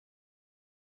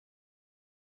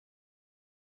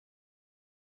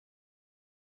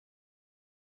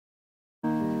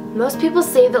Most people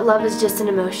say that love is just an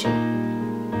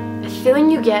emotion, a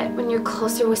feeling you get when you're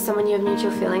closer with someone you have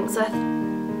mutual feelings with.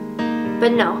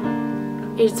 But no,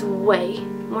 it's way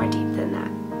more deep than that.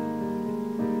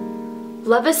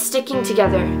 Love is sticking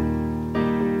together,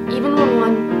 even when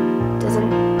one doesn't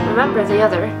remember the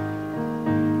other.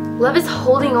 Love is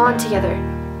holding on together.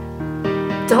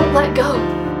 Don't let go.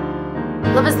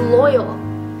 Love is loyal.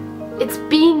 It's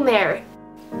being there.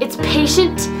 It's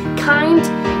patient, kind,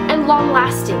 and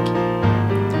long-lasting.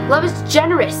 Love is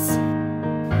generous.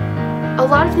 A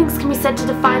lot of things can be said to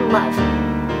define love.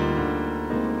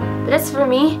 But as for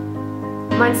me,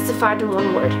 mine's defined in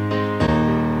one word,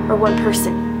 or one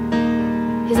person.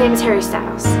 His name is Harry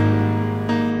Styles.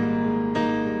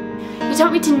 He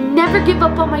taught me to never give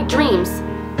up on my dreams.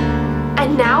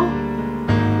 And now,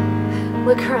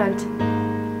 look around.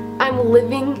 I'm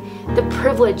living the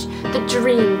privilege, the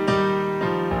dream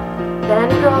that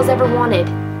any girl has ever wanted.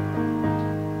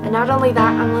 And not only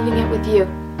that, I'm living it with you.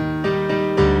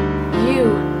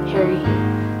 You, Harry,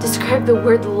 describe the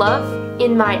word love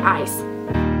in my eyes.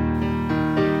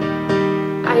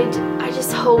 I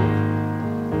just hope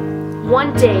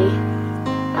one day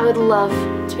I would love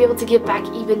to be able to give back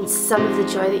even some of the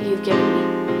joy that you've given me.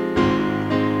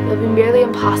 It'll be merely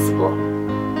impossible,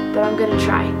 but I'm gonna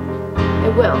try. I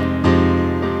will.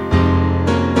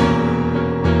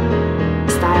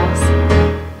 Styles,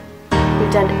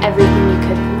 you've done everything you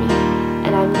could for me,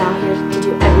 and I'm now here to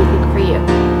do everything for you.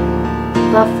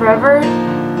 Love forever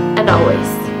and always.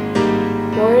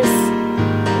 Yours,